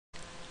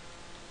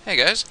Hey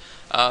guys,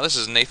 this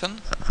is Nathan,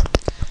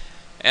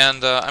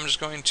 and I'm just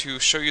going to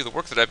show you the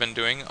work that I've been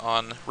doing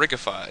on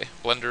Rigify,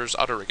 Blender's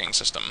auto-rigging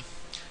system.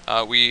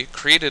 We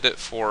created it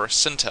for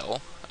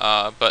Sintel,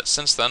 but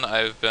since then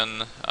I've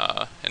been,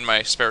 in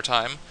my spare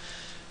time,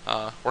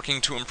 working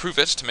to improve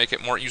it to make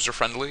it more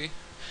user-friendly,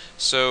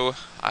 so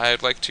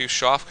I'd like to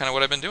show off kind of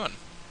what I've been doing.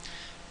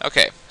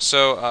 Okay,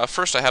 so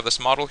first I have this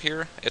model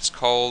here. It's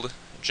called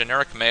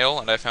Generic Mail,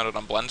 and I found it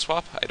on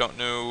BlendSwap. I don't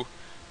know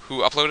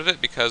who uploaded it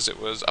because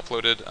it was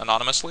uploaded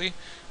anonymously,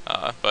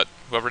 but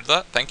whoever did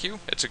that, thank you.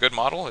 It's a good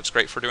model. It's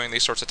great for doing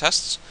these sorts of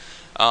tests.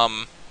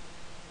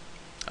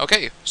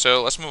 Okay,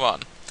 so let's move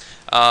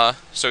on.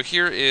 So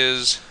here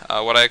is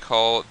what I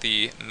call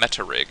the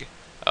meta rig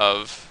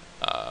of,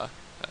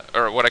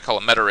 or what I call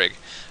a meta rig.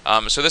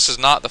 So this is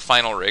not the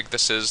final rig.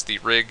 This is the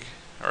rig,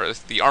 or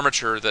the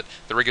armature that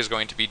the rig is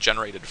going to be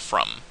generated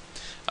from.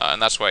 And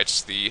that's why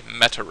it's the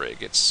meta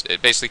rig.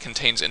 It basically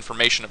contains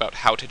information about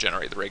how to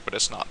generate the rig, but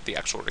it's not the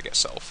actual rig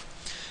itself.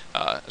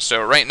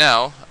 So right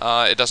now,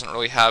 it doesn't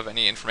really have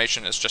any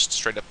information. It's just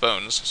straight up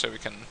bones. So we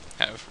can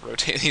kind of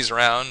rotate these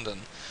around,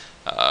 and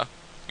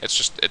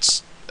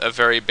it's a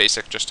very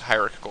basic, just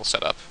hierarchical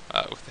setup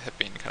with the hip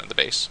being kind of the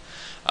base.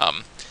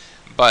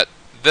 But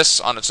this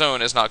on its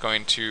own is not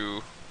going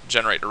to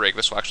generate a rig.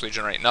 This will actually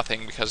generate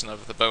nothing because none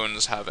of the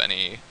bones have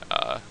any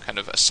kind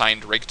of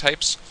assigned rig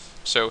types.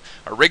 So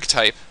a rig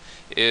type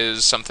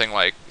is something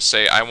like,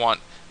 say, I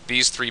want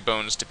these 3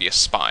 bones to be a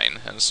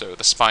spine, and so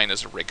the spine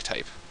is a rig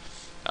type.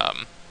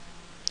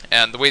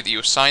 And the way that you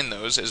assign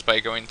those is by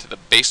going to the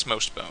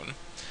basemost bone,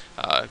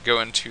 go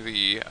into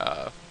the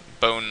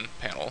bone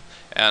panel,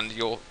 and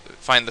you'll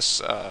find this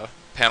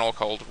panel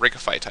called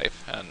Rigify type,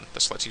 and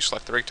this lets you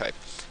select the rig type.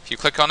 If you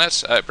click on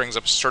it, it brings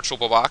up a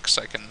searchable box.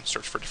 I can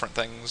search for different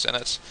things in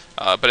it,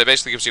 but it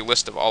basically gives you a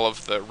list of all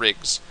of the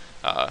rigs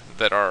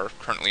that are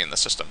currently in the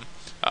system.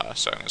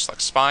 So I'm going to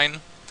select spine.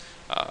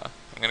 I'm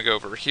going to go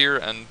over here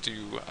and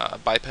do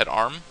biped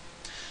arm.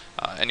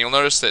 And you'll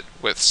notice that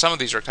with some of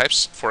these rig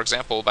types, for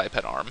example,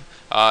 biped arm,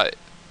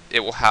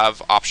 it will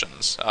have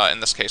options.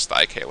 In this case,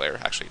 the IK layer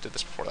actually did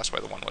this before, that's why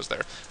the 1 was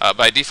there.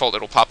 By default,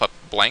 it'll pop up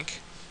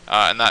blank,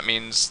 and that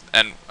means,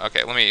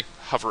 okay, let me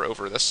hover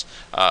over this.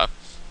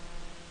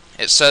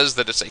 It says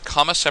that it's a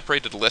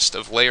comma-separated list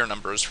of layer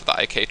numbers for the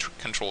IK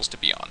controls to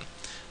be on.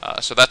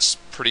 So that's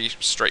pretty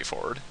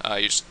straightforward.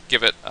 You just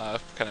give it a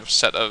kind of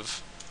set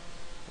of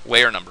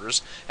layer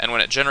numbers, and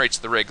when it generates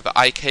the rig, the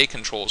IK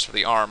controls for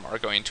the arm are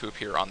going to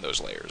appear on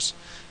those layers.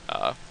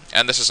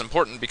 And this is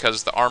important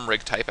because the arm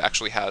rig type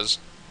actually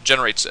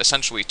generates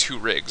essentially 2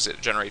 rigs. It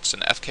generates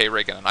an FK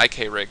rig and an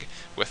IK rig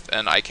with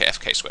an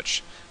IK-FK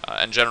switch.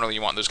 And generally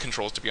you want those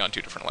controls to be on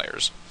 2 different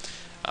layers,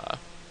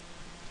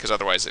 because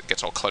otherwise it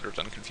gets all cluttered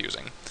and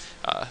confusing.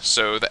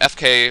 So the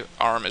FK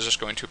arm is just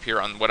going to appear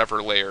on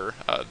whatever layer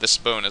this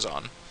bone is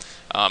on.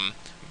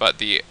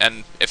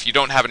 And if you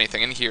don't have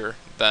anything in here,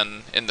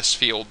 then in this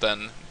field,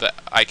 then the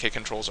IK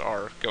controls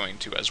are going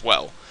to as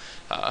well.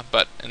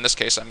 But in this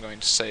case, I'm going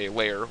to say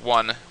layer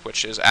 1,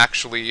 which is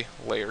actually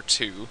layer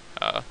 2.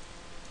 It's a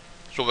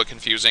little bit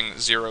confusing.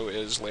 0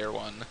 is layer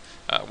 1,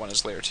 1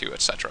 is layer 2,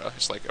 etc.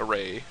 It's like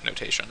array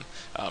notation.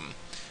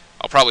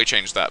 I'll probably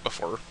change that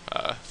before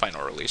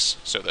final release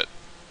so that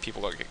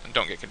people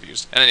don't get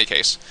confused. In any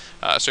case,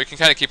 so you can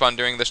kind of keep on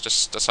doing this,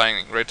 just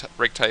assigning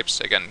rig types.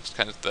 Again, it's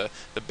kind of the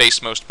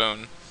basemost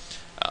bone.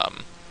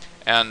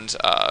 And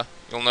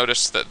you'll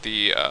notice that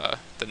the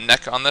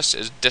neck on this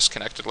is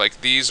disconnected. Like,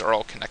 these are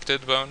all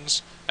connected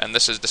bones, and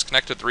this is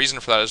disconnected. The reason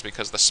for that is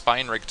because the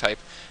spine rig type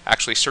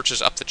actually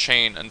searches up the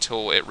chain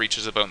until it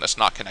reaches a bone that's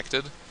not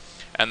connected,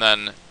 and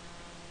then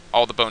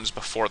all the bones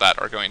before that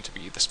are going to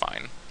be the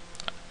spine.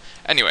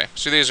 Anyway,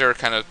 so these are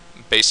kind of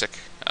basic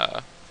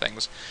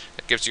things.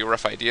 It gives you a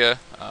rough idea.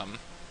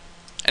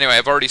 Anyway,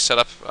 I've already set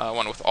up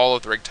one with all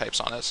of the rig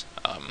types on it.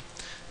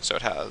 So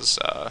it has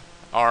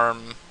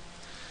arm,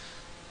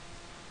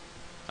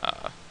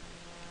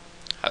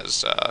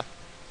 has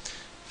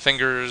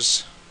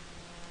fingers,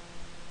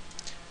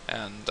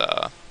 and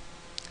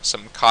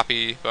some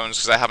copy bones,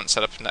 because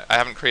I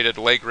haven't created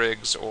leg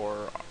rigs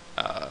or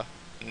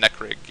neck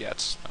rig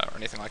yet, or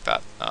anything like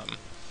that.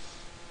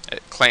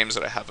 It claims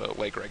that I have a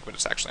leg rig, but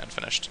it's actually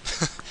unfinished.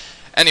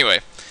 Anyway,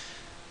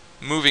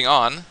 moving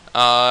on,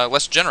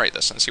 let's generate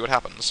this and see what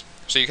happens.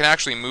 So you can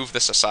actually move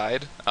this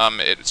aside.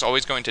 It's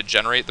always going to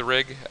generate the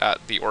rig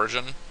at the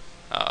origin.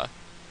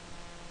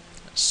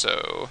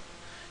 So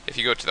if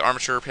you go to the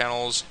armature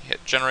panels,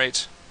 hit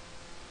generate,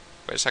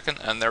 wait a second,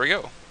 and there we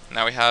go.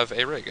 Now we have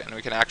a rig, and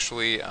we can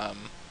actually we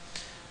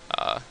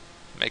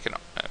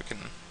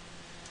can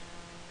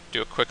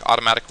do a quick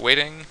automatic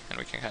weighting, and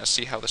we can kind of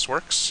see how this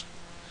works.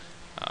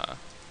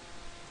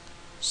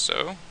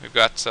 So we've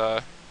got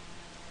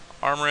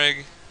arm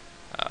rig,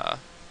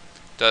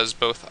 does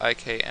both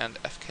IK and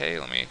FK.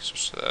 Let me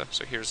switch to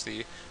so here's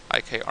the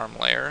IK arm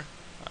layer.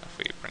 If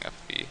we bring up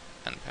the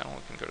end panel,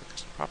 we can go to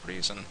custom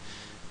properties and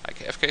IK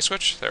FK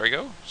switch. There we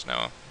go. So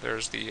now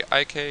there's the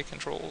IK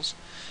controls.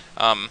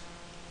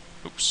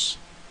 Oops,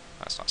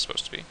 that's not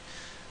supposed to be.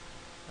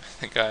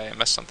 think I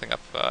messed something up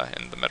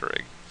in the meta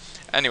rig.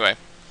 Anyway,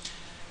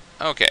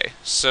 okay,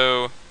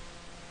 so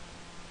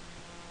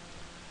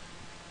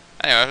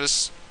anyway, this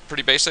is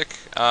pretty basic,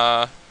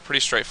 pretty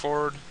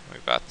straightforward.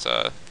 We've got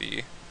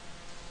the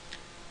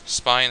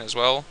spine as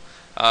well.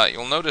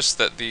 You'll notice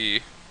that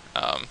the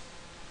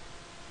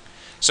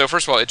so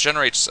first of all, it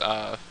generates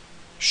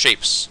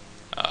shapes,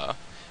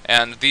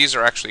 and these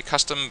are actually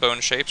custom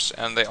bone shapes,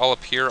 and they all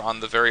appear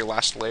on the very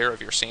last layer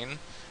of your scene.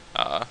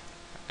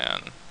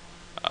 And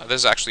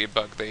this is actually a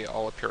bug. They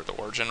all appear at the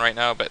origin right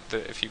now, but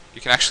if you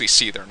can actually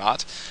see, they're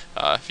not.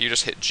 If you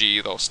just hit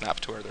G, they'll snap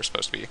to where they're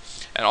supposed to be.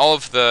 And all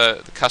of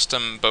the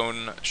custom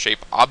bone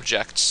shape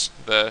objects,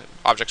 the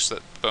objects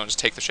that the bones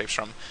take the shapes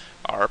from,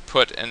 are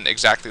put in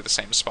exactly the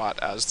same spot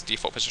as the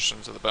default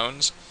positions of the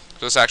bones.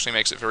 So this actually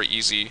makes it very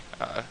easy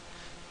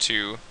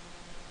to,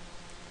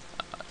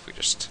 if we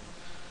just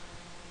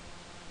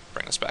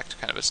bring this back to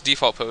kind of its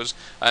default pose,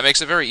 it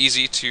makes it very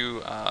easy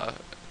to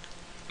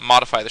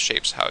modify the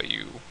shapes how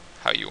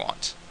you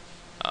want.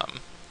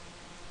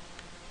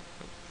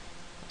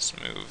 Let's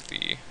move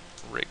the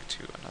rig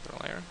to another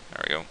layer.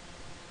 There we go.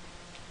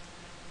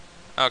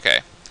 Okay,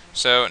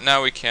 so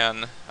now we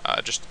can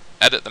just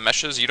edit the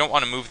meshes. You don't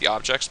want to move the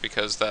objects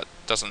because that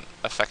doesn't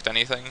affect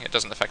anything. It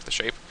doesn't affect the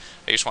shape.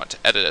 You just want to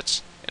edit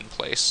it in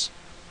place.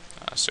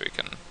 So we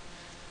can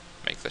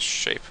make this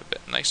shape a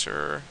bit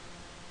nicer.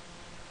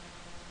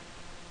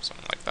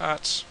 Something like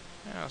that.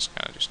 Yeah, let's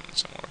kind of do something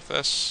similar with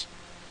this.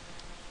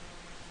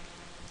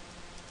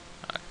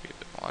 It could be a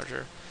bit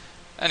larger.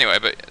 Anyway,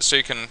 but so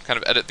you can kind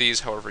of edit these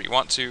however you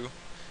want to.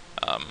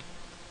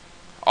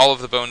 All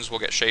of the bones will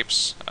get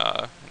shapes,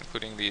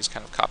 including these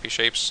kind of copy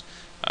shapes.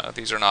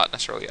 These are not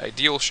necessarily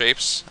ideal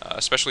shapes,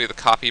 especially the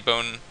copy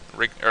bone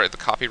rig or the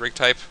copy rig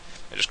type.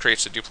 It just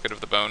creates a duplicate of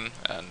the bone,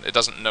 and it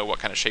doesn't know what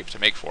kind of shape to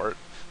make for it.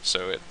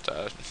 So it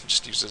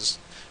just uses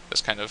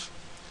this kind of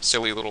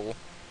silly little,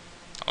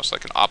 almost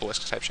like an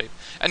obelisk type shape.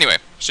 Anyway,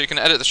 so you can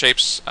edit the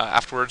shapes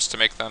afterwards to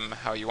make them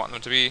how you want them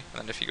to be,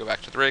 and then if you go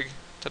back to the rig,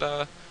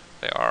 ta-da,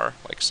 they are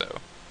like so.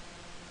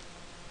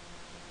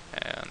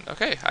 And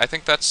okay, I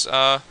think that's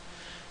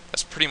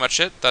pretty much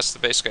it. That's the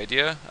basic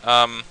idea.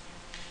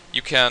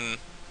 You can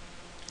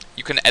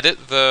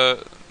edit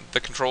the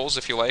controls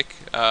if you like,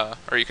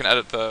 or you can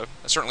edit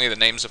certainly the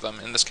names of them.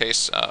 In this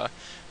case,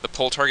 the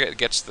pull target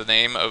gets the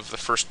name of the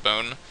first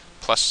bone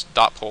plus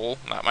dot pull.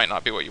 That might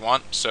not be what you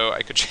want, so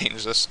I could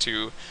change this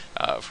to,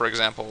 for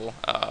example,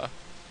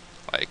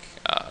 like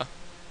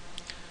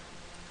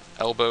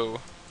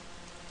elbow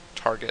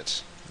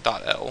target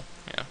dot L,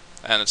 yeah,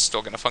 and it's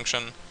still going to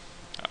function.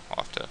 I'll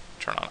have to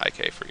turn on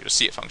IK for you to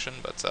see it function,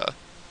 but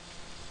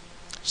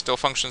still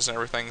functions and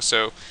everything.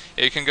 So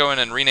yeah, you can go in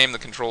and rename the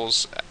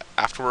controls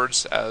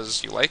afterwards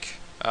as you like.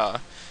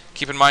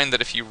 Keep in mind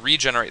that if you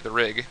regenerate the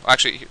rig,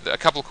 actually, a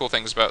couple of cool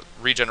things about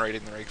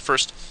regenerating the rig.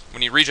 First,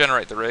 when you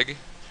regenerate the rig,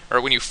 or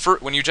when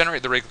you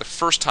generate the rig the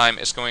first time,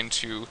 it's going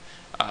to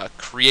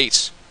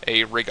create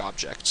a rig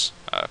object,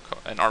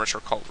 an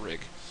armature called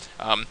rig.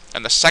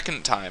 And the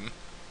second time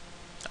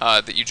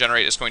that you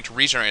generate, it's going to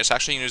regenerate. It's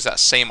actually going to use that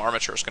same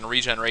armature. It's going to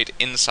regenerate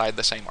inside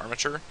the same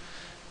armature.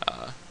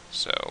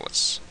 So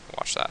let's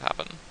watch that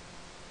happen.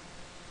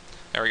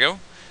 There we go.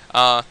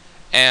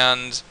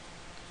 And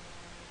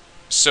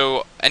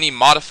so any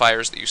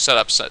modifiers that you set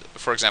up,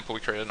 for example, we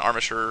created an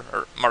armature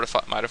or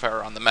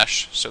modifier on the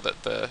mesh so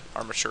that the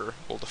armature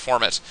will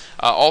deform it.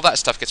 All that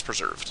stuff gets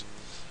preserved.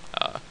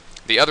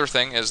 The other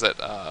thing is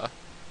that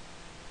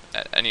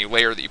any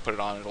layer that you put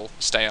it on, it'll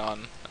stay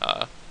on.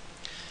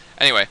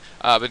 Anyway,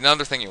 but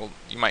another thing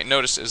you might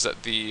notice is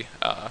that the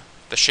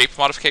shape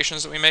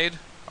modifications that we made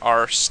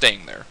are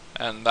staying there,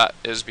 and that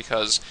is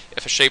because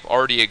if a shape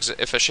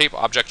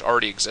object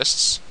already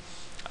exists,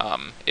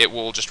 it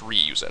will just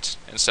reuse it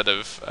instead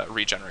of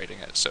regenerating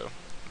it. So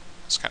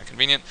it's kind of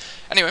convenient.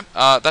 Anyway,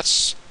 I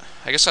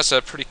guess that's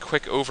a pretty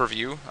quick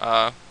overview.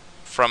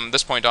 From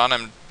this point on,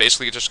 I'm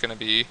basically just going to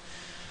be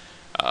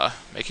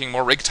making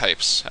more rig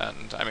types,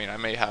 and I mean, I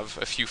may have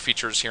a few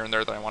features here and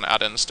there that I want to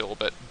add in still,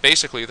 but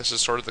basically this is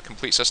sort of the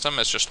complete system.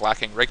 It's just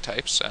lacking rig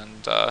types,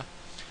 and I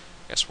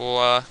guess we'll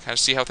kind of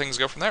see how things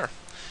go from there.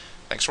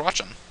 Thanks for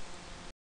watching.